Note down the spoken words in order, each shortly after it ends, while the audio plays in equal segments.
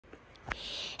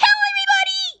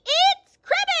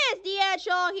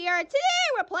here. Today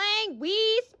we're playing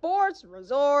Wii Sports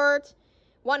Resort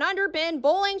 100 Pin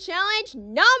Bowling Challenge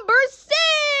number 6!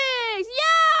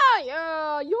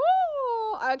 Yeah!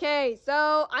 Okay,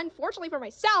 so unfortunately for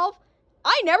myself,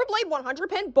 I never played 100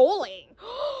 Pin Bowling.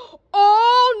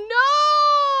 Oh no!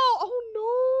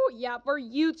 Yeah, for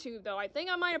YouTube though. I think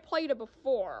I might have played it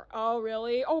before. Oh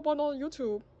really? Oh, but on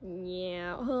YouTube.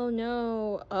 Yeah, oh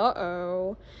no.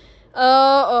 Uh-oh.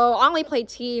 I only played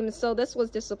teams, so this was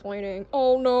disappointing.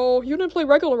 Oh no, you didn't play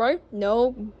regular, right?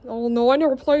 No. Oh no, I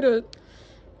never played it.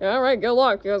 Yeah, alright, good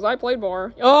luck, because I played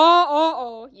more.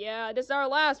 Yeah, this is our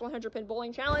last 100 Pin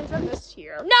Bowling Challenge of this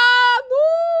year.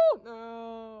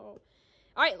 No!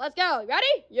 Alright, let's go. Ready?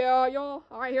 Yeah.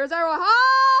 Alright, here's our hello.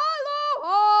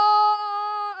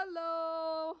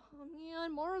 Oh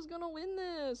man, Mara's gonna win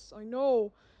this. I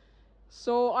know.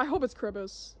 So, I hope it's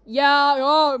Kribis.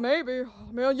 Yeah, maybe.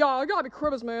 Oh, man, yeah, I gotta be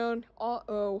Kribis, man.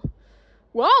 Uh-oh.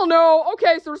 Well, no.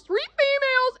 Okay, so there's 3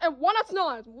 females and 1 that's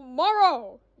not.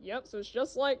 Monroe. Yep, so it's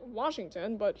just like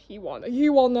Washington, but he won. He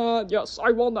won that. Yes,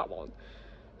 I won that one.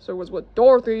 So it was with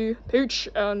Dorothy, Peach,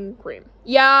 and Cream.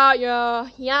 Yeah,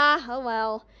 oh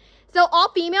well. So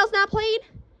all females not played?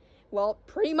 Well,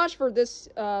 pretty much for this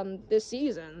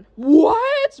season.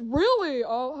 What? Really?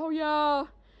 Oh yeah.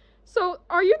 So,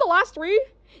 are you the last 3?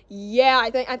 Yeah,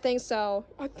 I think so.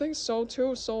 I think so,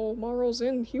 too. So, Monroe's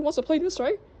in. He wants to play this,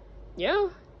 right? Yeah?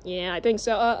 Yeah, I think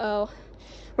so. Uh-oh.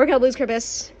 We're gonna lose,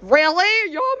 Kribis.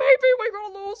 Really? Yeah, maybe we're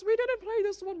gonna lose. We didn't play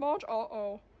this one much.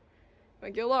 Uh-oh.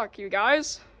 But good luck, you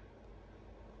guys.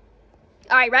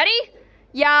 Alright, ready?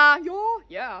 Yeah.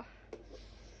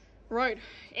 Right.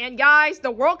 And guys,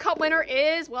 the World Cup winner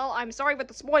is, well, I'm sorry with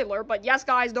the spoiler, but yes,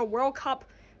 guys, the World Cup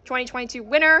 2022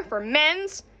 winner for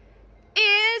men's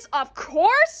is, of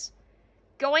course,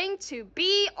 going to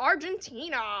be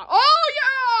Argentina. Oh,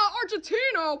 yeah!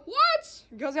 Argentina! What?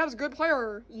 Because he has a good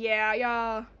player.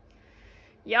 Yeah.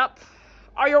 Yep.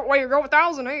 Oh, you're going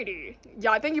 1080.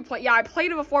 Yeah, I think you play. Yeah, I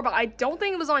played it before, but I don't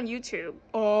think it was on YouTube.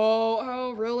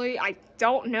 Oh, really? I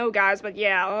don't know, guys, but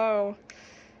yeah, oh.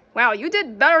 Wow, you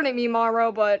did better than me,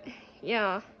 Monroe, but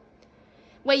yeah.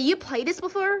 Wait, you played this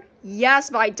before? Yes,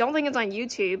 but I don't think it's on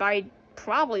YouTube. I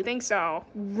probably think so.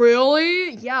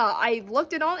 Really? Yeah, I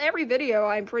looked it on every video.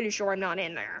 I'm pretty sure I'm not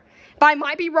in there. But I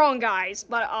might be wrong, guys.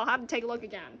 But I'll have to take a look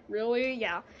again. Really?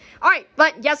 Yeah. Alright,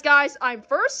 but yes, guys, I'm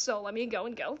first, so let me go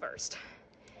first.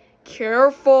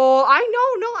 Careful. I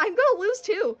know, no, I'm gonna lose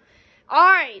too.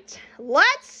 Alright,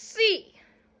 let's see.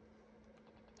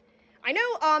 I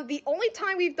know the only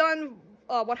time we've done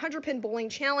 100 Pin Bowling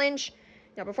Challenge.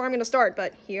 Now, before I'm going to start,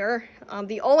 but here,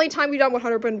 the only time we've done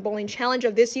 100 Pin Bowling Challenge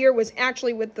of this year was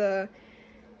actually with the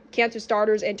Cancer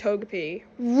Starters and Togepi.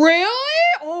 Really?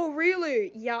 Oh,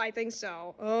 really? Yeah, I think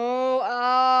so.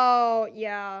 Oh,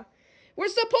 yeah. We're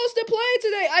supposed to play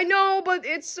today. I know, but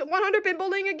it's 100 Pin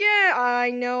Bowling again.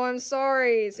 I know, I'm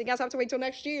sorry. So you guys have to wait till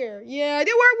next year. Yeah, we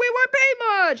weren't paid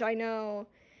much. I know.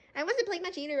 I wasn't playing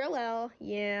much either. Oh, well.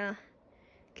 Yeah.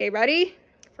 Okay, ready?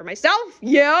 For myself?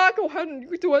 Yeah, go ahead and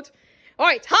do it.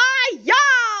 Alright, hi-ya!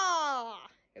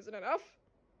 Is it enough?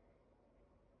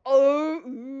 Oh,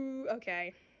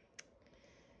 okay.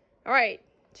 Alright,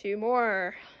 2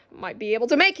 more. Might be able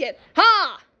to make it.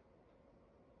 Ha!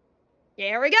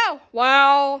 Here we go.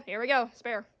 Wow. Here we go.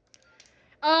 Spare.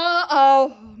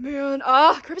 Oh, man.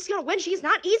 Kribis gonna win. She's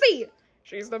not easy.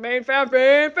 She's the main fan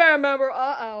member.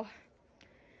 Uh-oh.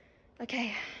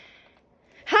 Okay.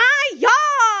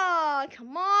 Hi-ya!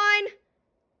 Come on.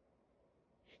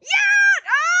 Yeah!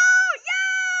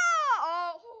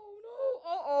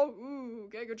 Oh, no. Ooh,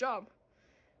 okay, good job.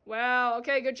 Wow,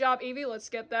 okay, good job, Eevee. Let's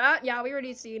get that. Yeah, we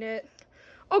already seen it.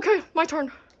 Okay, my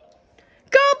turn.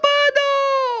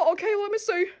 Birdo! Okay, let me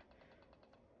see.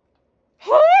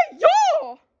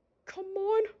 Hi-ya! Come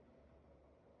on.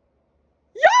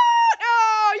 Yeah!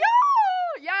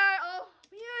 Yeah! Oh,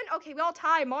 man. Okay, we all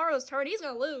tie. Mario's turn. He's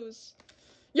gonna lose.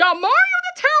 Yeah, Mario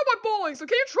did terrible at bowling, so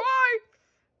can you try?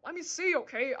 Let me see,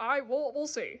 okay? We'll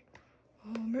see.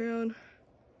 Oh, man.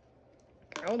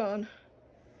 Okay, hold on.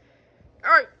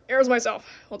 Alright, here's myself.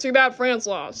 Well, too bad France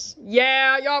lost.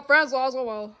 Yeah, France lost. Oh,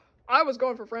 well. I was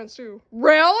going for France, too.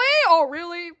 Really? Oh,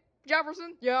 really?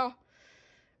 Jefferson? Yeah.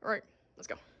 Alright, let's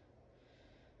go.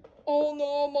 Oh,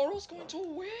 no, Monroe's going to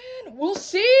win. We'll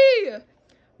see.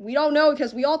 We don't know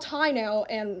because we all tie now,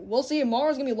 and we'll see if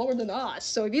Monroe's going to be lower than us.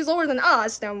 So if he's lower than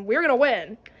us, then we're going to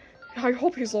win. I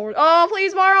hope he's lower. Oh,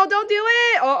 please, Monroe, don't do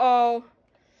it. Uh-oh.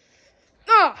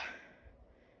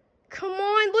 Come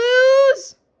on,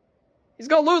 lose. He's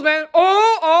gonna lose, man.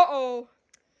 Oh.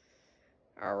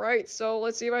 Alright, so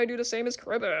let's see if I do the same as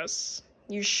Kribis.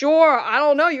 You sure? I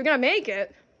don't know. You're gonna make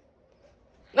it.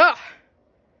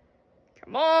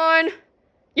 Come on.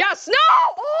 Yes, no!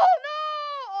 Oh,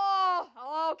 no!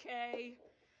 Oh, okay.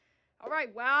 All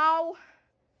right, wow.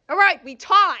 All right, we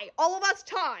tie. All of us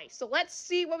tie. So let's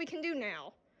see what we can do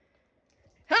now.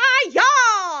 Hi-ya!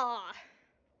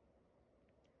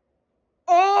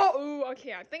 Oh, ooh,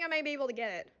 okay. I think I may be able to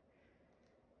get it.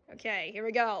 Okay, here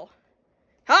we go.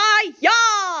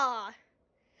 Hi-ya!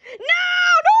 No!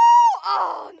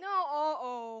 Oh, no.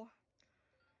 Uh-oh.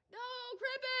 No,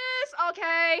 Cribbus!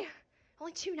 Okay.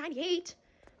 Only 298.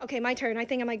 Okay, my turn. I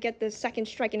think I might get the second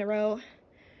strike in a row.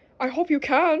 I hope you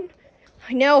can.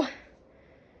 I know.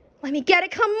 Let me get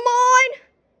it. Come on!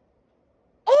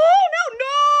 Oh, no!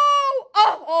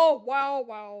 Oh,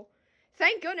 wow.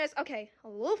 Thank goodness. Okay, a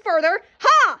little further.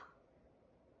 Ha!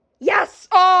 Yes!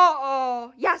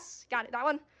 Oh, yes. Got it, that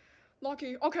one.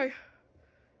 Lucky. Okay.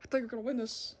 I think you're gonna win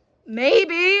this.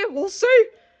 Maybe. We'll see.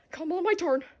 Come on, my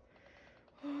turn.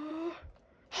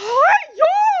 Hi-yo!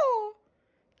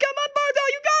 Come on, Birdo,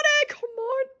 you got it! Come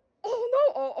on. Oh,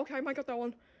 no. Oh, okay, I might get that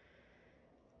one.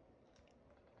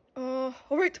 All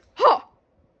right. Ha!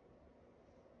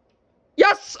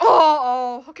 Yes!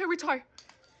 Oh, okay, we tie.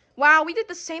 Wow, we did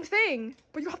the same thing.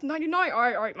 But you have 99. All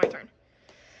right, my turn.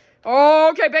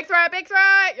 Okay, big threat.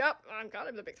 Yep, I'm kind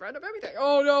of the big threat of everything.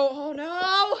 Oh, no.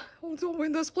 Oh, don't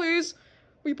win this, please.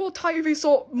 We both tie Eevee,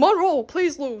 so Monroe,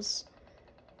 please lose.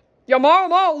 Yeah,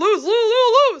 Monroe, lose,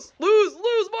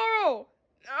 Monroe.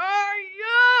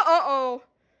 Yeah. Uh-oh.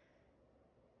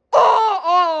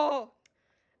 Oh.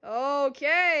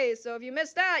 Okay, so if you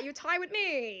missed that, you tie with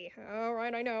me. All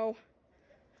right, I know.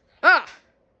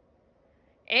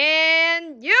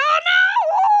 And you know.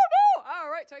 Oh, no. All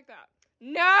right, take that.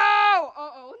 No.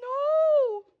 Uh-oh,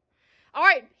 no. All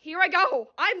right, here I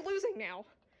go. I'm losing now.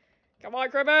 Come on,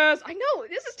 Cribbus. I know,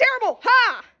 this is terrible.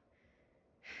 Ha!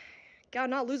 Gotta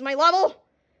not lose my level.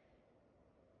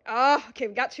 Okay,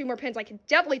 we got 2 more pins. I can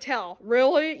definitely tell.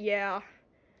 Really? Yeah.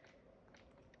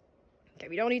 Okay,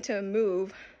 we don't need to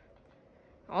move.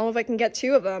 I don't know if I can get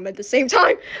 2 of them at the same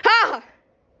time. Ha!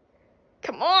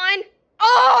 Come on.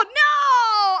 Oh, no!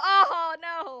 Oh,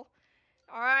 no.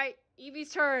 All right,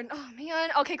 Eevee's turn. Oh, man.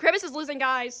 Okay, Cribbus is losing,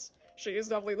 guys. She is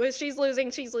definitely losing.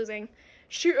 She's losing.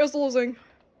 She is losing.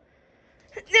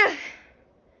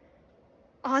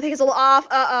 Oh, I think it's a little off.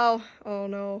 Uh-oh. Oh,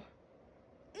 no.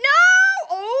 No!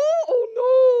 Oh,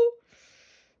 no.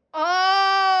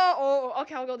 Oh,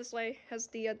 okay, I'll go this way. Has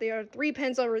there are 3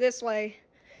 pins over this way.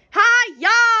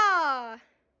 Hi-ya!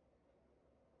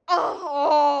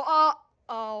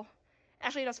 Oh.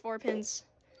 Actually, that's 4 pins.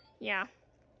 Yeah.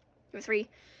 3.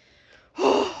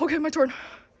 Oh, okay, my turn.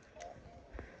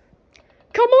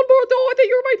 Come on, Birdo, I think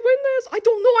you might win this. I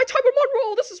don't know, I tied with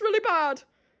Monroe. This is really bad.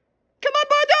 Come on,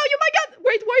 Birdo, you might get...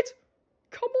 Wait.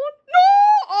 Come on. No!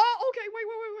 Oh, okay,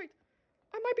 wait.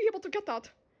 I might be able to get that.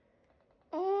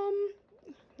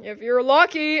 If you're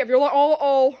lucky,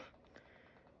 oh.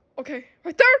 Okay,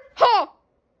 right there. Ha!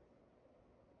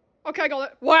 Okay, I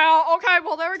got it. Wow, okay,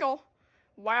 well, there we go.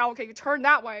 Wow, okay, you turn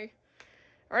that way.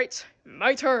 All right,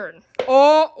 my turn.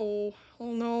 Oh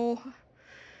no.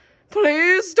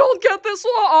 Please don't get this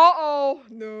one.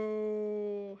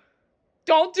 No.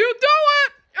 Don't you do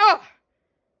it! Ugh.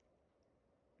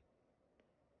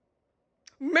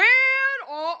 Man,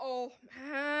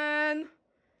 man.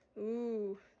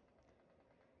 Ooh.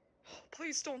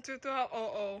 Please don't do that.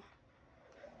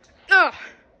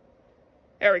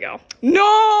 There we go.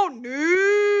 No.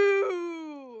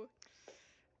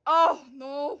 Oh,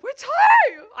 no. We're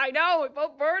tied. I know.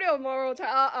 Both Birdo and Monroe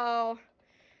tie.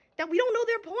 That we don't know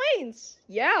their points.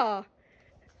 Yeah.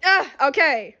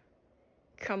 Okay.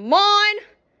 Come on.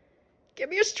 Give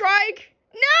me a strike.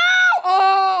 No.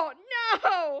 Oh,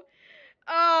 no.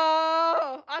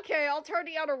 Oh, okay. I'll turn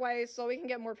the other way so we can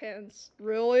get more pins.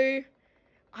 Really?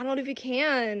 I don't know if you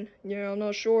can. Yeah, I'm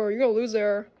not sure. You're gonna lose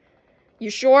there. You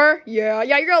sure? Yeah,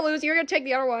 you're gonna lose. You're gonna take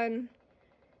the other one.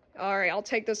 Alright, I'll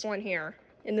take this one here.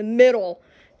 In the middle.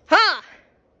 Ha!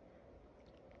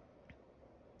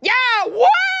 Yeah! What?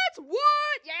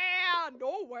 Yeah!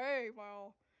 No way.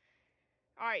 Wow.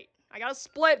 Alright, I got a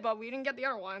split, but we didn't get the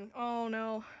other one. Oh,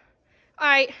 no.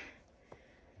 Alright.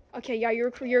 Okay, yeah,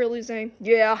 you're losing.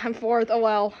 Yeah, I'm 4th. Oh,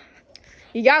 well.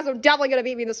 You guys are definitely gonna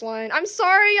beat me this one. I'm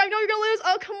sorry. I know you're gonna lose.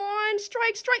 Oh, come on.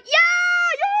 Strike. Yeah!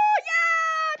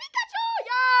 Pikachu!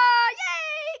 Yeah!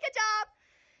 Yay! Good job.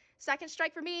 Second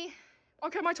strike for me.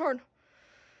 Okay, my turn.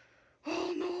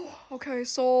 Oh, no. Okay,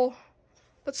 so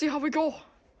let's see how we go.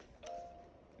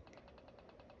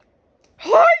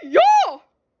 Hi-ya!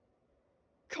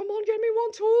 Come on, get me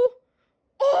 1, 2.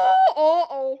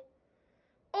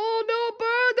 Oh, no,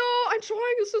 Birdo. I'm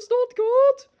trying. This is not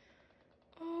good.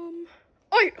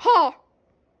 Ha!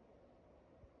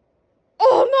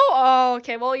 no. Oh,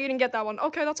 okay. Well, you didn't get that one.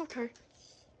 Okay, that's okay.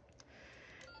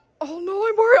 Oh no,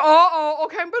 I'm worried. Uh-oh.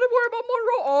 Okay, I'm gonna worry about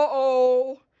Monroe.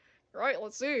 Uh-oh. Right,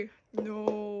 let's see.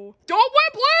 No. Don't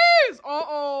win, please!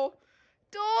 Uh-oh.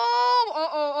 Don't.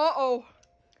 Uh-oh, uh-oh.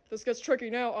 This gets tricky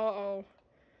now. Uh-oh.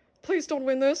 Please don't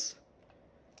win this.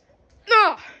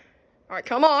 Ah. Alright,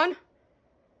 come on. No!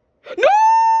 No!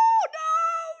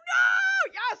 No!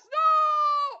 Yes! No!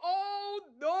 Oh,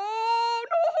 no!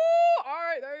 No!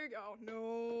 Alright, there you go.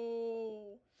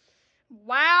 No.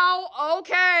 Wow.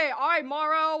 Okay. Alright,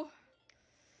 Monroe.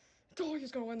 Oh,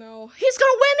 he's gonna win now. He's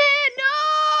gonna win it! No!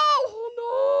 Oh,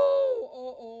 no!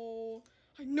 Uh-oh.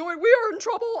 I knew it. We are in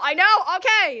trouble. I know.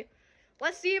 Okay.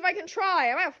 Let's see if I can try.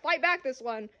 I'm gonna fight back this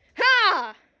one.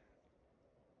 Ha!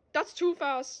 That's too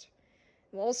fast.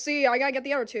 We'll see. I gotta get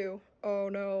the other two. Oh,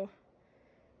 no.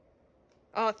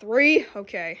 3?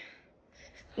 Okay.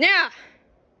 Yeah.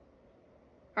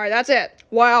 Alright, that's it.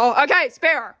 Wow. Okay,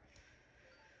 spare.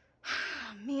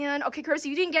 Man. Okay, Curtis,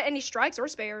 you didn't get any strikes or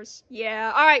spares.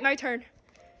 Yeah. Alright, my turn.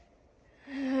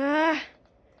 Pikachu!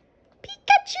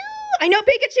 I know,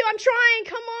 Pikachu, I'm trying.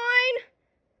 Come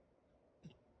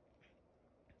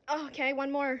on. Okay,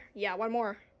 one more. Yeah, one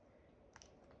more.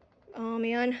 Oh,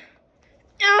 man.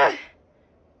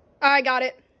 I got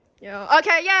it. Yeah.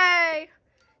 Okay, yay!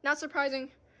 Not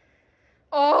surprising.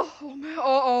 Oh, man.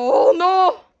 Oh,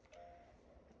 no!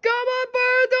 Come on,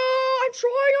 Birdo! I'm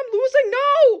trying. I'm losing.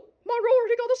 No! Monroe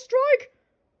already got a strike.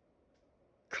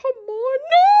 Come on.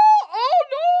 No! Oh,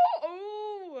 no!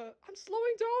 Oh, I'm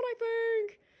slowing down, I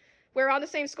think. We're on the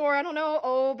same score. I don't know.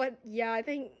 Oh, but yeah, I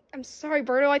think... I'm sorry,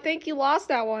 Birdo. I think you lost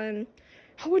that one.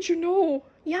 How would you know?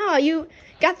 Yeah, you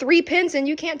got 3 pins and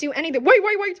you can't do anything. Wait,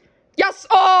 wait, wait. Yes!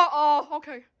 Oh,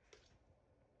 okay.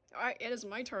 Alright, it is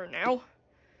my turn now.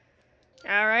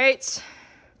 Alright.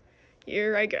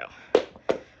 Here I go.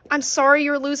 I'm sorry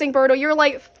you're losing, Birdo. You're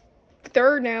like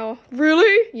 3rd now.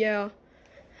 Really? Yeah.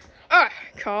 Alright,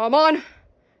 come on.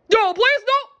 No, please,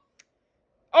 no!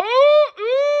 Oh,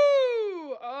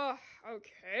 ooh!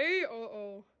 Okay.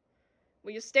 Uh-oh.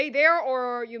 Will you stay there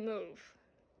or you move?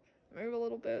 Move a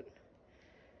little bit.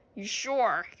 You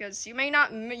sure? Because you might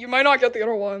not get the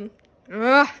other one.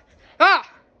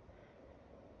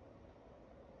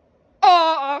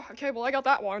 Okay, well, I got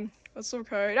that one. That's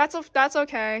okay. That's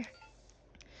okay.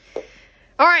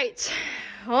 Alright.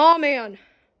 Oh, man.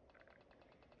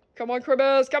 Come on,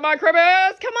 Cribbis. Come on,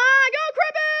 Cribbis. Come on, go,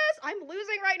 Cribbis. I'm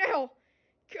losing right now.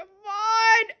 Come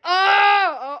on.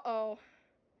 Oh, uh-oh.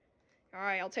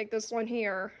 Alright, I'll take this one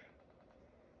here.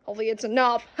 Hopefully it's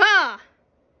enough. Ha!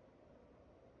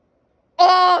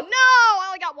 Oh, no! I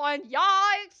only got one.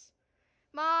 Yikes.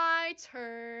 My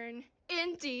turn.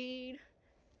 Indeed.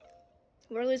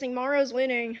 We're losing. Monroe's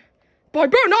winning. But I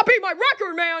better not beat my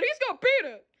record, man. He's gonna beat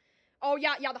it. Oh,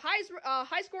 yeah, the highest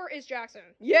high score is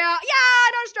Jackson. Yeah,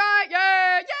 another strike.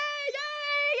 Yay,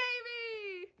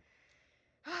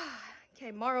 Eevee.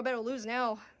 Okay, Monroe better lose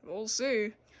now. We'll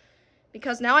see.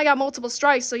 Because now I got multiple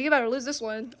strikes, so you better lose this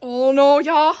one. Oh, no,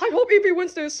 yeah. I hope Eevee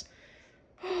wins this.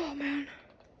 Oh, man.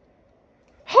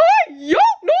 Hi, yo,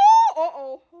 no.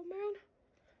 Uh-oh. Oh, man.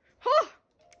 Huh.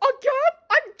 Again?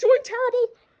 I'm doing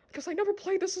terrible. Because I never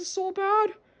played this. Is so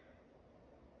bad.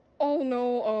 Oh,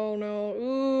 no. Oh, no.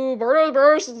 Ooh,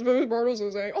 Birdo's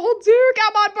losing. Oh, dear.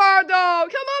 Come on, Birdo.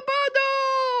 Come on,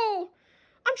 Birdo.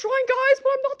 I'm trying, guys,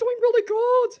 but I'm not doing really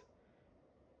good.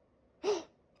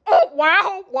 Oh,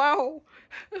 wow. Wow.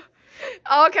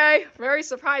 Okay. Very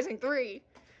surprising. 3.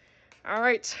 All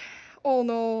right. Oh,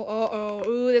 no. Uh-oh.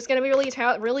 Ooh, this is going to be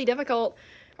really difficult.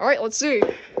 All right, let's see.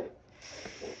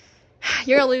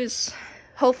 You're going to lose.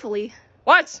 Hopefully.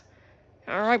 What?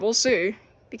 All right, we'll see.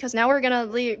 Because now we're gonna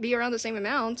be around the same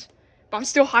amount, but I'm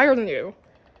still higher than you.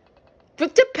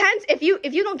 But depends if you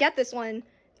don't get this one,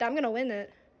 then I'm gonna win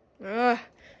it. All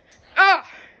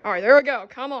right, there we go.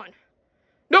 Come on.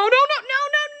 No! All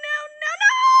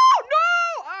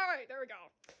right, there we go.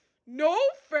 No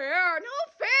fair.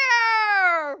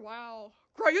 Wow.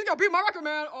 Great, he's gonna beat my record,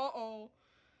 man. Uh-oh.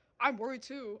 I'm worried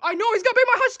too. I know he's gonna beat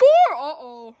my high score.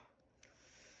 Uh-oh.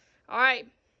 All right.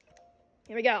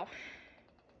 Here we go.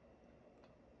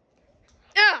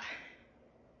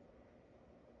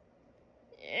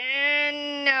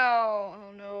 And no.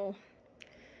 Oh, no.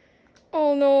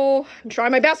 Oh, no. I'm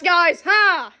trying my best, guys.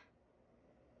 Ha!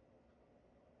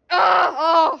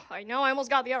 Oh, I know. I almost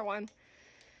got the other one.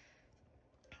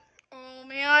 Oh,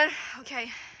 man. Okay.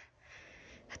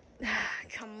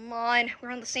 Come on.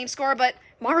 We're on the same score, but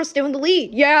Mara's still in the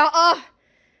lead. Yeah, I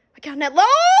got net low.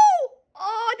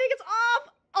 Oh, I think it's off.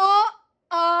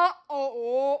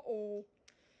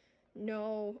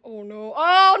 No. Oh, no.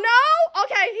 Oh, no.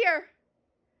 Okay, here.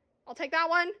 I'll take that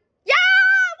one. Yeah!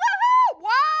 Woohoo!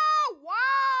 Wow!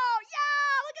 Wow!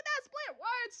 Yeah! Look at that split.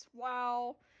 What?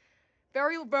 Wow.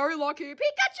 Very, very lucky.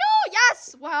 Pikachu!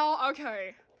 Yes! Well,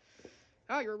 okay.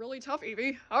 Oh, you're really tough,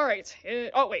 Eevee. All right.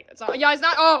 Oh, wait. It's not. Yeah, it's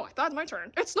not. Oh, that's my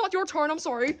turn. It's not your turn. I'm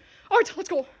sorry. All right, let's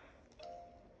go.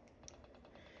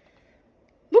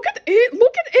 Look at it.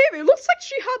 Look at Eevee. Looks like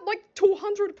she had like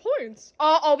 200 points.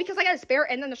 Oh, because I got a spare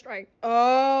and then a strike.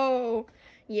 Oh,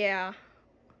 yeah.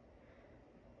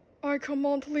 All right, come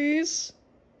on, please.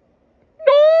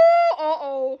 No!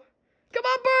 Uh-oh. Come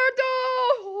on, Birdo!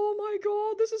 Oh my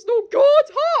god, this is no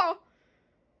good, huh?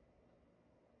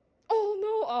 Oh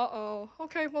no, uh-oh.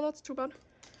 Okay, well, that's too bad.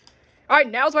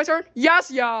 Alright, now it's my turn. Yes,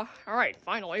 yeah. Alright,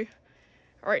 finally.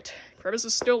 Alright, Crevice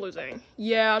is still losing.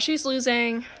 Yeah, she's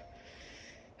losing.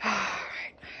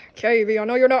 Alright. Okay, Eevee, I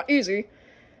know you're not easy.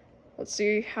 Let's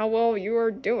see how well you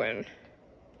are doing.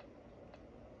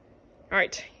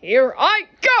 Alright, here I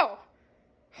go!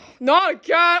 Not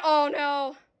again! Oh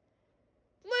no!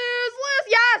 Lose!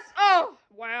 Yes! Oh!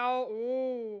 Wow,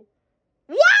 ooh.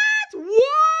 What?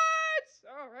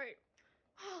 Alright.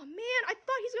 Oh man, I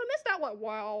thought he's gonna miss that one.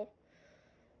 Wow.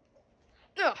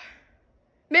 Ugh.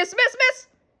 Miss!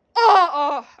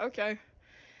 Oh, okay.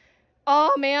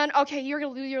 Oh man, okay, you're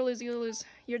gonna lose,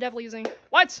 You're definitely losing.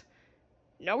 What?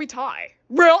 No, we tie.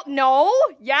 No?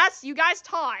 Yes, you guys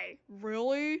tie.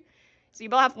 Really? So you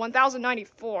both have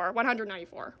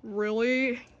 194.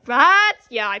 Really? What?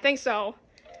 Yeah, I think so.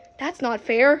 That's not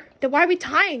fair. Then why are we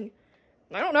tying?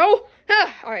 I don't know.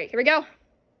 Alright, here we go.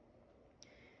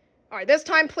 Alright, this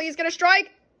time please get a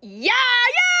strike. Yeah!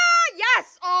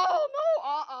 Yes! Oh no,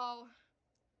 uh-oh.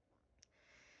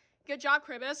 Good job,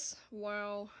 Crevice.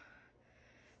 Wow.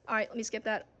 Alright, let me skip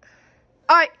that.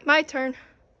 Alright, my turn.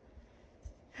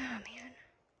 Oh man.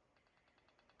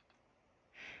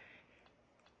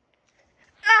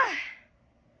 Ah!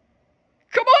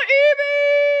 Come on,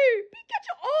 Eevee!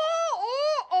 Pikachu!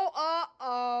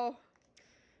 Uh-oh.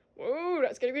 Whoa,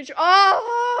 that's gonna be.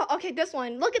 Oh, okay, this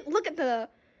one. Look at the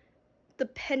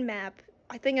pen map.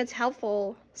 I think it's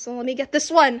helpful. So let me get this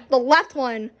one, the left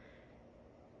one.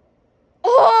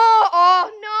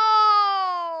 Oh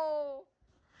no!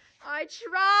 I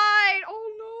tried.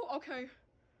 Oh no. Okay.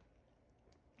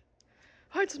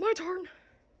 Alright, it's my turn.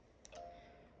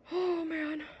 Oh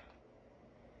man.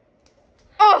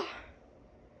 Oh!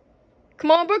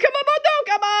 Come on, Birdo!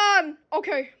 Come on!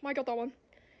 Okay, I got that one.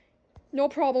 No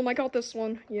problem, I got this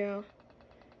one. Yeah.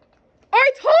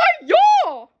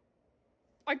 Yeah!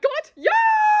 I got, yeah!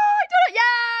 I did it!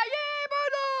 Yeah!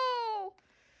 Birdo!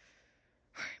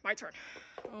 My turn.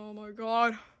 Oh my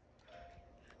god.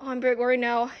 Oh, I'm very worried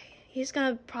now. He's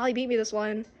gonna probably beat me this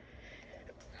one.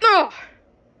 Ugh!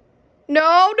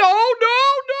 No!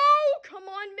 Come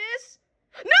on, miss!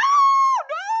 No!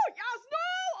 Yes, no!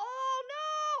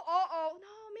 Oh,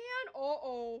 no, man.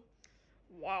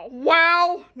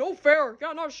 Wow. No fair.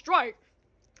 Got another strike.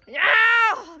 Yeah!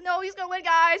 No, he's gonna win,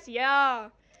 guys. Yeah.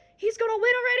 He's gonna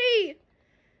win already.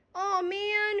 Oh,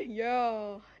 man.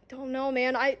 Yeah. Don't know,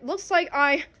 man. Looks like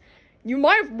you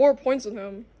might have more points than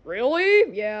him.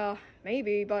 Really? Yeah,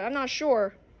 maybe, but I'm not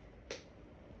sure.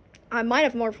 I might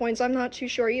have more points. I'm not too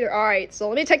sure either. All right, so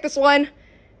let me take this one.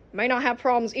 Might not have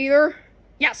problems either.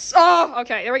 Yes. Oh,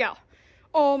 okay. There we go.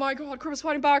 Oh my god, Crevice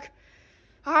fighting back.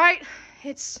 All right,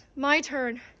 it's my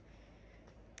turn.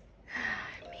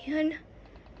 Man,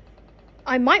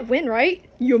 I might win, right?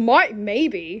 You might,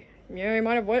 maybe. Yeah, you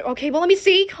might have won. Okay, well, let me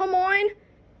see. Come on.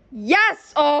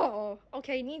 Yes. Oh,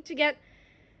 okay. Need to get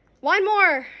one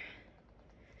more.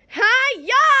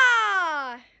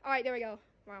 Hi-ya! All right, there we go.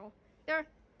 Wow. There.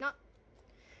 Not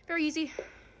very easy.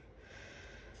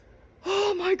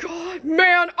 Oh my god,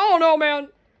 man. Oh no, man.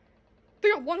 They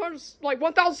got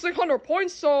 1,600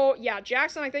 points. So yeah,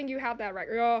 Jackson, I think you have that right.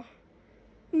 Yeah.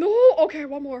 No. Okay,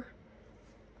 one more.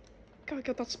 Gotta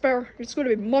get that spare. It's gonna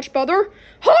be much better.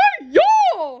 Hi-ya!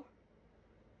 No.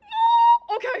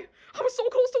 Okay, I was so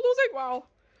close to losing. Wow.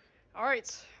 All right.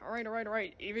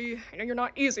 Eevee, I know you're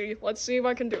not easy. Let's see if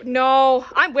I can do it. No,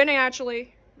 I'm winning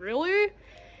actually. Really?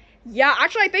 Yeah,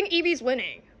 actually, I think Eevee's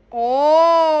winning.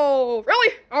 Oh,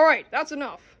 really? All right, that's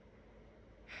enough.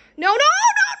 No.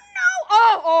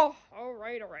 Oh, all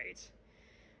right.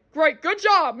 Great, good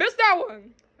job. Missed that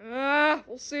one.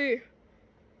 We'll see.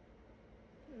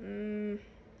 All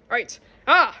right.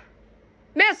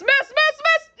 Miss. No, yeah,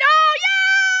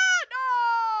 no.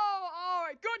 All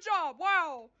right, good job.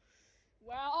 Wow.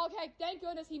 Okay, thank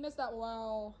goodness he missed that.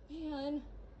 Wow, man.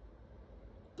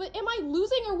 But am I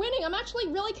losing or winning? I'm actually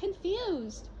really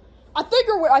confused. I think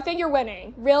you're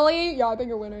winning. Really? Yeah, I think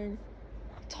you're winning.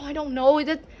 Oh, I don't know.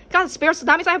 It got a spare, so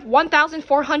that means I have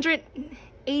 1,400.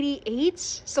 88,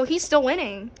 so he's still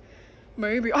winning.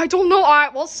 Maybe. I don't know. All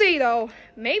right, we'll see, though.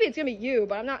 Maybe it's gonna be you,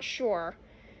 but I'm not sure.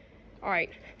 All right.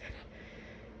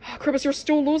 Kribis, you're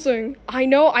still losing. I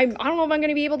know. I don't know if I'm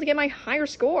gonna be able to get my higher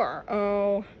score.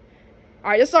 Oh. All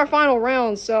right, this is our final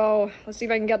round, so let's see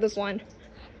if I can get this one.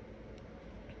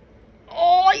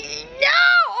 Oh, no!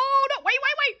 Oh, no! Wait!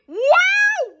 Wow!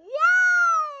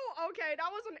 Wow! Okay,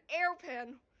 that was an air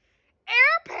pin.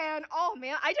 Air pin! Oh,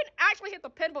 man, I didn't actually hit the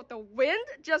pin, but the wind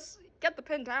just get the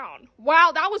pin down.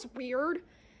 Wow, that was weird.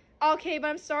 Okay, but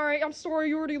I'm sorry. I'm sorry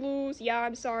you already lose. Yeah,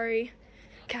 I'm sorry.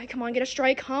 Okay, come on, get a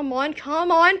strike. Come on.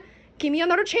 Give me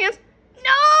another chance.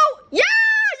 No! Yeah!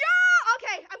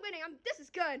 Okay, I'm winning. This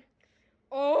is good.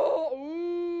 Oh,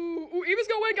 ooh, Eevee's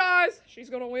gonna win, guys. She's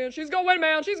gonna win,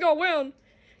 man. She's gonna win.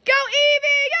 Go,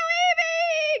 Eevee!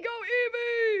 Go,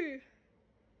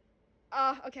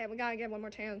 Eevee! Okay, we gotta get one more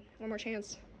chance.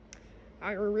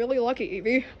 I'm really lucky,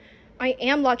 Eevee. I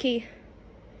am lucky.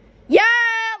 Yeah,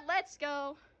 let's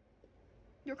go.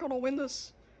 You're gonna win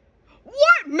this.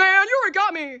 What, man? You already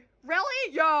got me.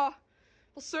 Really? Yeah.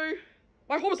 We'll see.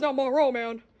 I hope it's not Monroe,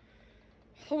 man.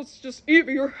 I hope it's just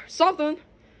Eevee or something.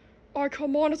 Oh,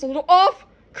 come on, it's a little off.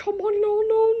 Come on, no.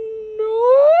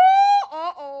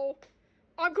 Uh-oh.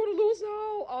 I'm gonna lose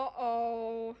now.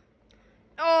 Uh-oh.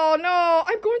 Oh, no.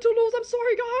 I'm going to lose. I'm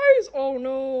sorry, guys. Oh,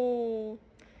 no.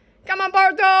 Come on,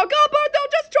 Birdo. Go, Birdo.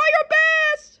 Just try your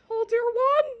best. Oh, dear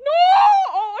one. No.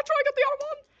 Oh, I try to get the other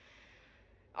one.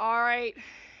 All right.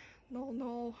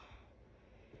 No.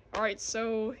 All right,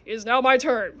 so it's now my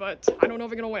turn, but I don't know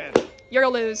if I'm gonna win. You're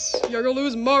gonna lose. You're gonna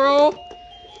lose, Monroe.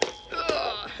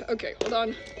 Okay, hold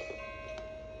on.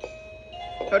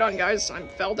 Hold on, guys. I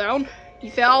fell down.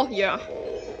 You fell? Yeah.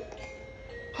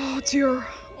 Oh, dear.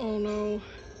 Oh, no.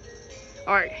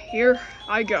 All right, here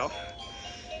I go.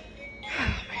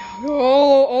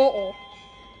 Oh.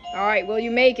 All right, will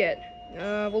you make it?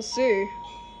 We'll see.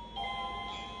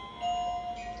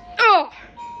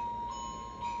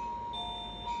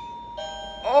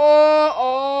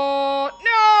 Oh,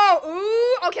 no.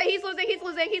 Ooh, okay, he's losing.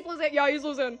 Yeah, he's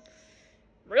losing.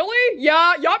 Really?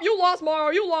 Yeah, yup, you lost,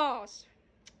 Monroe, you lost.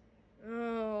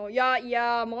 Oh,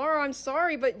 yeah, Monroe, I'm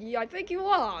sorry, but yeah, I think you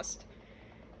lost.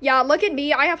 Yeah, look at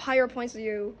me, I have higher points than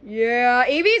you. Yeah,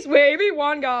 Eevee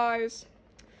won, guys.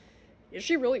 Did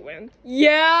she really win?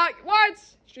 Yeah, what?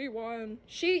 She won.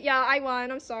 Yeah, I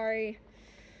won, I'm sorry.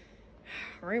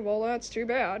 Alright, well, that's too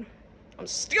bad. I'm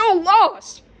still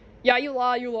lost. Yeah, you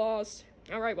lost.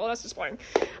 Alright, well, that's disappointing.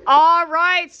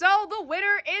 Alright, so the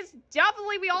winner is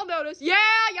definitely, we all noticed. Yeah,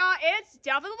 it's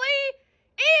definitely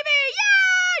Eevee.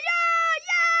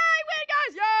 I win,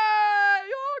 guys. Yay!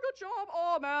 Yeah, good job.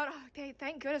 Oh, man. Okay,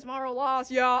 thank goodness Monroe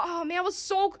lost. Yeah. Oh, man, I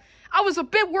was a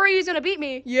bit worried he's gonna beat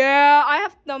me. Yeah, I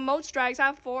have the most strikes. I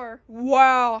have 4.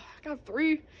 Wow, I got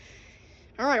 3.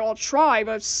 Alright, I'll try,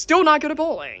 but still not good at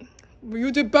bowling. Well,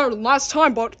 you did better than last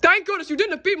time, but thank goodness you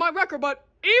didn't beat my record, but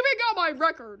Eevee got my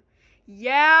record.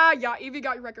 Yeah, Eevee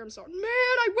got your record. I'm sorry. Man,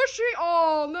 I wish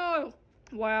oh, no.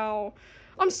 Wow.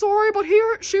 I'm sorry, but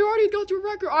she already got your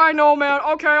record. I know, man.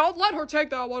 Okay, I'll let her take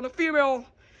that one. A female.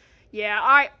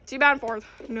 Yeah, too bad in 4th.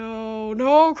 No,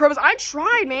 Kribis. I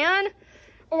tried, man.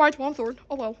 Oh, I 1/3.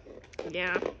 Oh, well.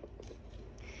 Yeah.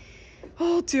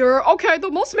 Oh, dear. Okay, the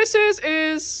most misses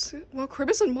is, well,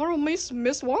 Kribis and Monroe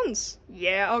missed once.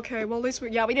 Yeah, okay. Well, at least we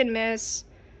didn't miss.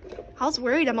 I was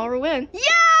worried that Monroe win. Yeah!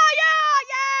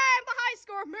 I'm the high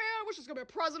score. Man, I wish I was gonna be a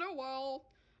president. Well,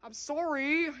 I'm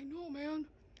sorry. I know, man.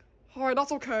 Alright,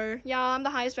 that's okay. Yeah, I'm the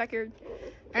highest record.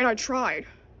 And I tried.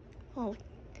 Oh,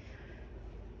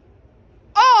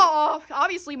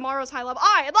 obviously Monroe's high level.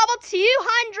 Alright, level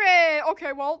 200!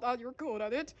 Okay, well, you're good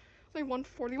at it. I think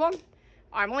 141.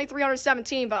 I'm only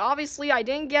 317, but obviously I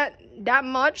didn't get that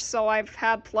much, so I've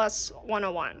had plus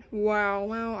 101. Wow,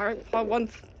 alright, only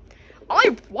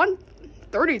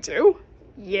 132?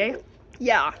 Yeah.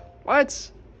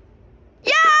 What?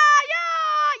 Yeah!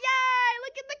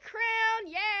 Look at the crown!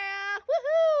 Yeah!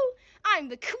 Woohoo! I'm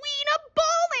the queen of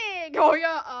bowling! Oh,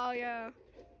 yeah.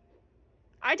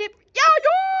 I did. Yeah!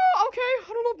 Okay, I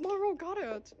don't know if Monroe got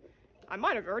it. I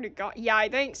might have already got. Yeah, I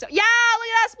think so. Yeah! Look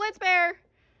at that split spare!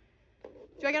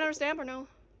 Do I get another stamp or no?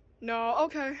 No,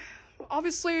 okay.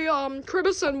 Obviously,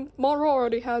 Kribis and Monroe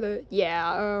already had it.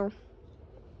 Yeah,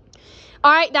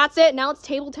 Alright, that's it. Now it's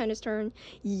table tennis turn.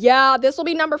 Yeah, this will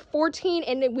be number 14,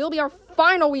 and it will be our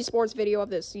final Wii Sports video of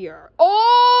this year.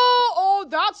 Oh,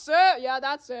 that's it. Yeah,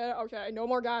 that's it. Okay, no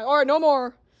more, guys. Alright, no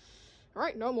more.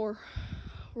 Alright, no more.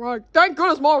 Right, thank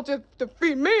goodness Monroe did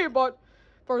defeat me, but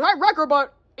for that record,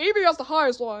 but Eevee has the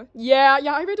highest one. Yeah,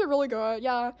 Eevee did really good.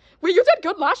 Yeah. Wait, you did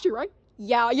good last year, right?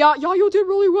 Yeah, you did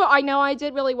really well. I know, I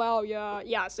did really well.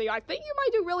 Yeah. So I think you might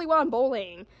do really well in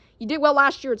bowling. You did well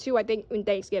last year too, I think, in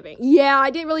Thanksgiving. Yeah, I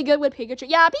did really good with Pikachu.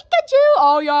 Yeah, Pikachu!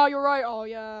 Oh, yeah, you're right. Oh,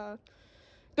 yeah.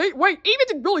 Wait, Eevee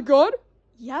did really good?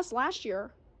 Yes, last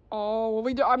year. Oh,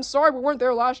 well, I'm sorry we weren't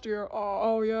there last year.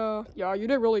 Oh, yeah. Yeah, you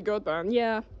did really good then.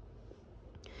 Yeah.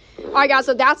 Alright, guys,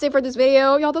 so that's it for this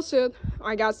video. Yeah, that's it.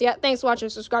 Alright, guys, yeah, thanks for watching.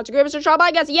 Subscribe to Mr. Shop. Bye,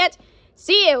 guys. Yet,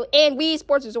 see you in Wii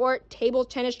Sports Resort Table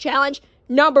Tennis Challenge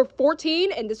number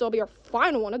 14, and this will be our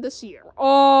final one of this year.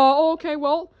 Oh, okay,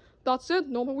 well, that's it.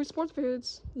 No more Wii Sports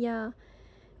vids. Yeah.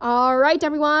 Alright,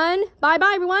 everyone.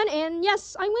 Bye-bye, everyone. And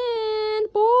yes, I win.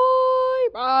 Bye.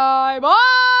 Bye. Bye.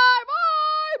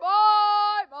 Bye.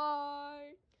 Bye. Bye.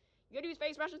 You gonna use face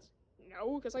expressions?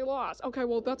 No, because I lost. Okay,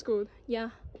 well, that's good. Yeah.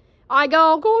 I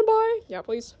go, going bye. Yeah,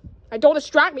 please. Don't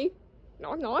distract me.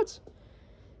 No, I'm not.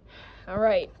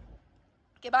 Alright.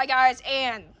 Goodbye, guys,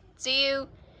 and see you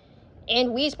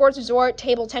in Wii Sports Resort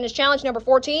Table Tennis Challenge number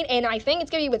 14. And I think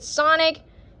it's going to be with Sonic,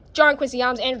 John Quincy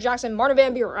Adams, Andrew Jackson, Martin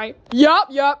Van Buren, right? Yep.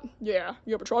 Yeah,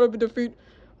 but try to defeat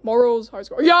Monroe's high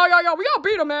score. Yeah. We gotta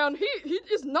beat him, man. He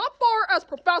is not far as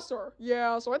Professor.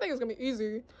 Yeah, so I think it's going to be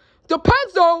easy.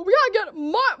 Depends, though. We gotta get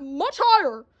much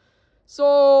higher.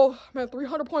 So, man,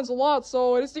 300 points a lot,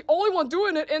 so it's the only one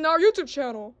doing it in our YouTube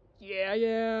channel.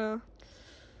 Yeah.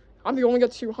 I'm the only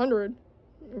got 200.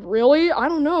 Really? I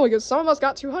don't know, because some of us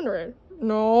got 200.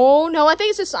 No, I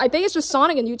think it's just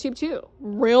Sonic and YouTube too.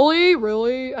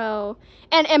 Really? Oh.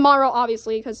 And Monroe,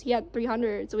 obviously, because he had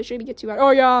 300, so we should get 200.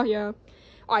 Oh, yeah.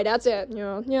 Alright, that's it.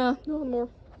 Yeah, no more.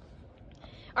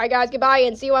 Alright, guys, goodbye,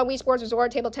 and see you on Wii Sports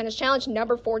Resort Table Tennis Challenge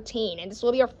number 14. And this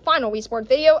will be our final Wii Sports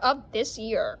video of this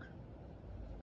year.